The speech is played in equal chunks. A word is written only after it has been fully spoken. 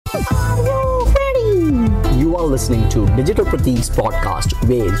Are you ready? You are listening to Digital Pratik's podcast,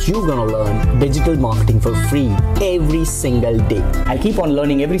 where you're gonna learn digital marketing for free every single day. I'll keep on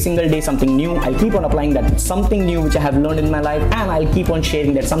learning every single day something new. I'll keep on applying that something new which I have learned in my life, and I'll keep on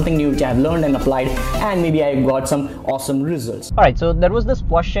sharing that something new which I have learned and applied, and maybe I got some awesome results. Alright, so there was this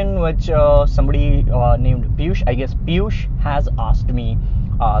question which somebody named Piyush, I guess Piyush, has asked me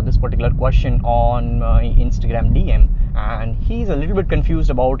this particular question on my Instagram DM, and he's a little bit confused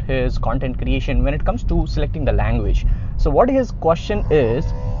about his content creation when it comes to selecting the language. So what his question is,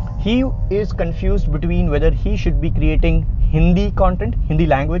 he is confused between whether he should be creating Hindi content, Hindi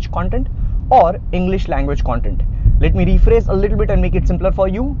language content, or English language content. Let me rephrase a little bit and make it simpler for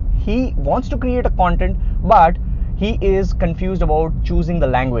you. He wants to create a content, but he is confused about choosing the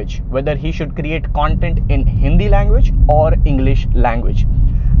language, whether he should create content in Hindi language or English language.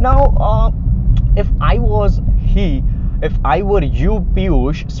 Now, if I were you,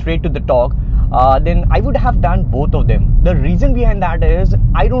 Piyush, straight to the talk, then I would have done both of them. The reason behind that is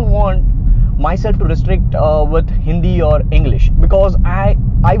I don't want myself to restrict with Hindi or English, because I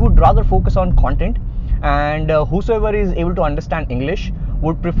would rather focus on content, and whosoever is able to understand English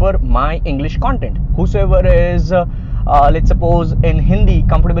would prefer my English content. Whosoever is let's suppose in Hindi,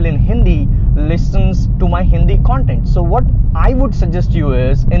 comfortable in Hindi, listens to my Hindi content. So what I would suggest you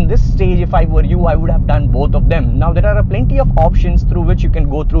is, in this stage, if I were you, I would have done both of them. Now there are plenty of options through which you can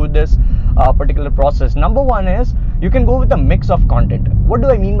go through this particular process. Number one is you can go with a mix of content. What do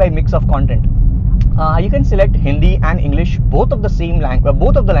I mean by mix of content? You can select Hindi and English, both of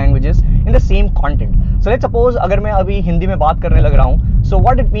the languages in the same content. So let's suppose अगर मैं अभी हिंदी में बात करने लग रहा हूँ, so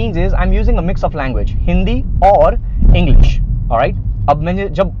what it means is I'm using a mix of language, Hindi or English. Alright. अब मैंने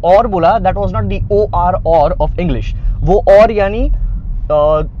जब और बोला, that was not the or of English. वो और यानी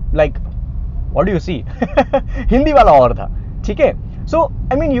like what do you see? Hindi वाला और था, ठीक है? So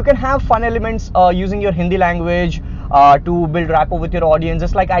I mean you can have fun elements using your Hindi language to build rapport with your audience,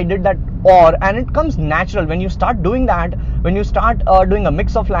 just like I did that and it comes natural when you start doing that, when you start doing a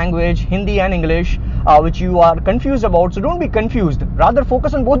mix of language, Hindi and English, which you are confused about. So don't be confused, rather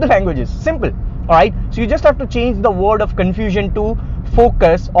focus on both the languages. Simple. Alright, so you just have to change the word of confusion to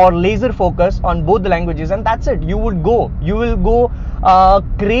focus or laser focus on both the languages, and that's it. You will go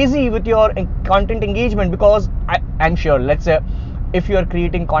crazy with your content engagement, because I'm sure, let's say if you are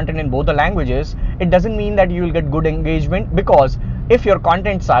creating content in both the languages, it doesn't mean that you will get good engagement, because if your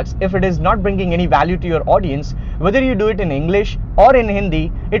content sucks, if it is not bringing any value to your audience, whether you do it in English or in Hindi,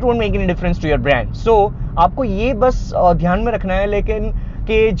 it won't make any difference to your brand. So आपको ये बस ध्यान में रखना है, लेकिन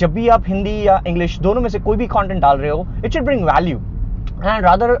कि जब भी आप हिंदी या इंग्लिश दोनों में से कोई भी कंटेंट डाल रहे हो, it should bring value. And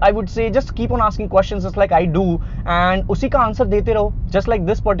rather I would say just keep on asking questions just like I do, and उसी का आंसर देते रहो, just like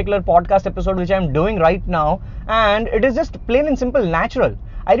this particular podcast episode which I am doing right now, and it is just plain and simple, natural.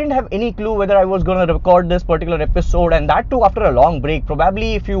 I didn't have any clue whether I was going to record this particular episode, and that too after a long break.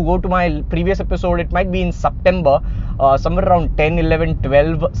 Probably if you go to my previous episode, it might be in September, somewhere around 10, 11,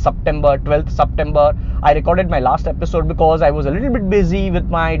 12 September, 12th September. I recorded my last episode because I was a little bit busy with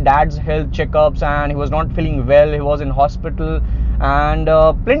my dad's health checkups, and he was not feeling well. He was in hospital, and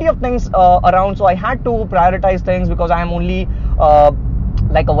plenty of things around, so I had to prioritize things, because I am only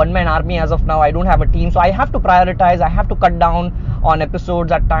like a one-man army as of now. I don't have a team, so I have to prioritize, I have to cut down on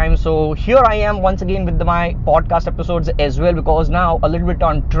episodes at times. So here I am once again with my podcast episodes as well, because now a little bit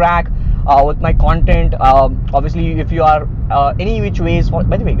on track with my content. Obviously if you are any which ways,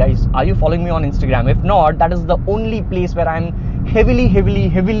 by the way guys, are you following me on Instagram? If not, that is the only place where I'm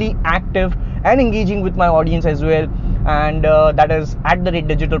heavily active and engaging with my audience as well, and that is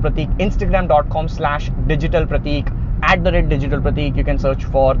 @digitalpratik, instagram.com/digitalpratik, @digitalpratik. You can search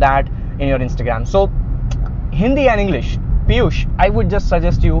for that in your Instagram. So Hindi and English, Piyush, I would just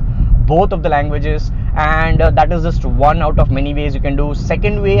suggest you both of the languages, and that is just one out of many ways you can do.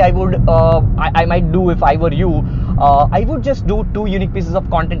 Second way I might do, if I were you, I would just do 2 unique pieces of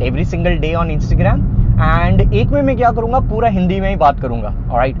content every single day on Instagram, and एक में मैं क्या करूँगा, पूरा हिंदी में ही बात करूँगा,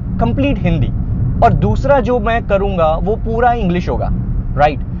 alright, complete Hindi, और दूसरा जो मैं करूँगा वो पूरा इंग्लिश होगा,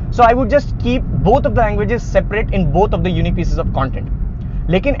 right? So I would just keep both of the languages separate in both of the unique pieces of content.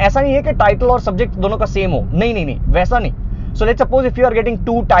 लेकिन ऐसा नहीं है कि टाइटल और सब्जेक्ट दोनों का सेम हो, नहीं, वैसा नहीं. So let's suppose if you are getting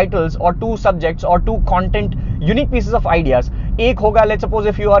 2 titles or 2 subjects or 2 content unique pieces of ideas, एक होगा, let's suppose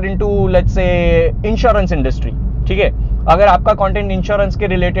if you are into, let's say, insurance industry, ठीक है, अगर आपका कंटेंट इंश्योरेंस के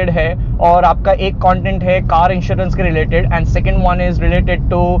रिलेटेड है और आपका एक कंटेंट है कार इंश्योरेंस के related, and second one is related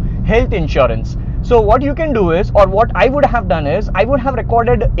to health insurance. So what you can do is, or what I would have done is, I would have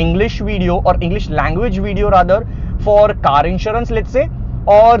recorded English video or English language video rather for car insurance, let's say,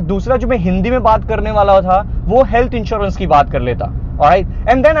 और दूसरा जो मैं हिंदी में बात करने वाला था वो हेल्थ इंश्योरेंस की बात कर लेता. Alright,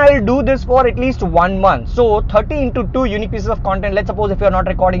 and then I'll do this for at least 1 month. So 30 into 2 unique pieces of content. Let's suppose if you're not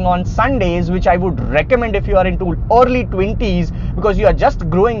recording on Sundays, which I would recommend if you are into early 20s because you are just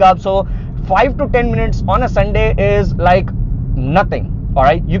growing up. So 5 to 10 minutes on a Sunday is like nothing.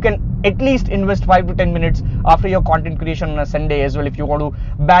 Alright, you can at least invest 5 to 10 minutes after your content creation on a Sunday as well if you want to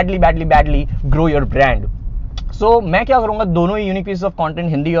badly grow your brand. So मैं क्या करूँगा, दोनों ही unique pieces of content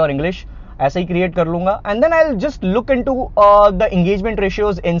Hindi और English ऐसे ही create कर लूंगा, and then I will just look into the engagement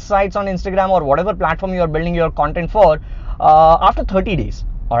ratios, insights on Instagram और whatever platform you are building your content for after 30 days.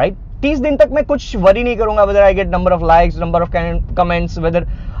 Alright, 30 दिन तक मैं कुछ वरी नहीं करूंगा whether I get number of likes, number of comments, whether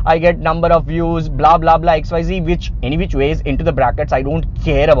I get number of views, blah blah blah XYZ, which any which ways into the brackets I don't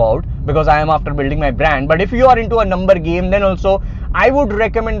care about because I am after building my brand. But if you are into a number game, then also I would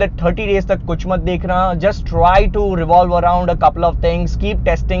recommend that 30 days tak kuch mat dekhna. Just try to revolve around a couple of things, keep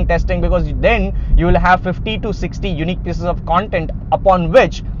testing because then you will have 50 to 60 unique pieces of content upon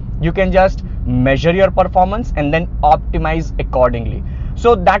which you can just measure your performance and then optimize accordingly.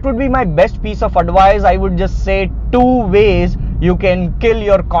 So that would be my best piece of advice. I would just say 2 ways you can kill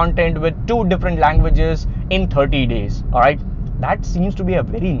your content with 2 different languages in 30 days. Alright, that seems to be a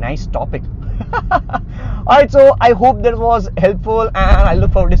very nice topic. Alright, so I hope this was helpful and I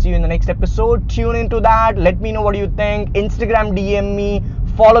look forward to see you in the next episode. Tune into that. Let me know what you think. Instagram DM me,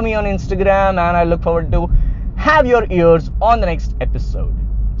 follow me on Instagram, and I look forward to have your ears on the next episode.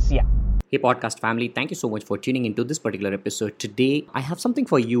 See ya. Hey podcast family, thank you so much for tuning into this particular episode. Today I have something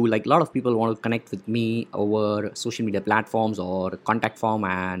for you. Like, a lot of people want to connect with me over social media platforms or contact form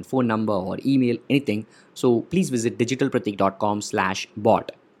and phone number or email, anything. So please visit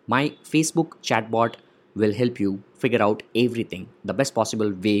digitalpratik.com/bot. My Facebook chatbot will help you figure out everything, the best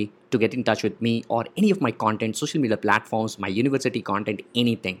possible way to get in touch with me or any of my content, social media platforms, my university content,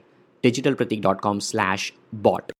 anything. digitalpratik.com/bot.